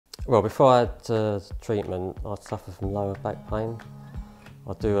Well, before I had treatment, I suffered from lower back pain.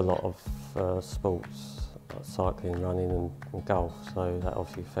 I do a lot of sports, like cycling, running and golf, so that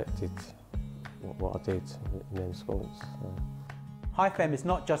obviously affected what I did in them sports. High-Fem is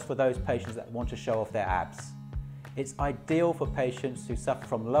not just for those patients that want to show off their abs. It's ideal for patients who suffer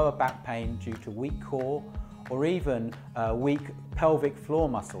from lower back pain due to weak core or even weak pelvic floor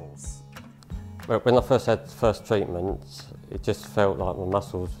muscles. Well, when I first had first treatment, it just felt like my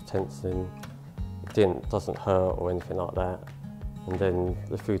muscles were tensing. It doesn't hurt or anything like that. And then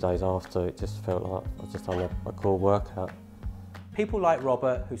a few days after, it just felt like I'd just done a core workout. People like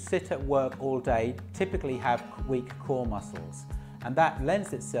Robert, who sit at work all day, typically have weak core muscles. And that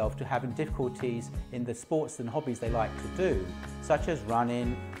lends itself to having difficulties in the sports and hobbies they like to do, such as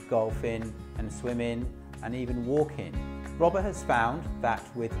running, golfing and swimming and even walking. Robert has found that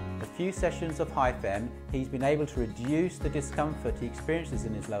with a few sessions of High-Fem, he's been able to reduce the discomfort he experiences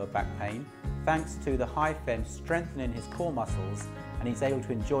in his lower back pain thanks to the High-Fem strengthening his core muscles, and he's able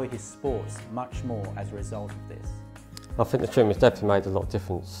to enjoy his sports much more as a result of this. I think the treatment's definitely made a lot of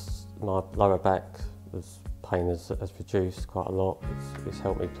difference. My lower back pain has reduced quite a lot. It's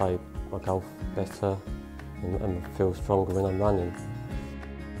helped me play my golf better and feel stronger when I'm running.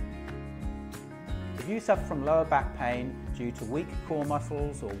 If you suffer from lower back pain due to weak core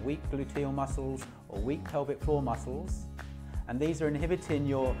muscles or weak gluteal muscles or weak pelvic floor muscles, and these are inhibiting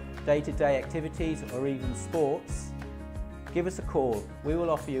your day-to-day activities or even sports, give us a call. We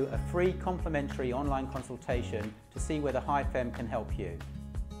will offer you a free complimentary online consultation to see whether High-Fem can help you.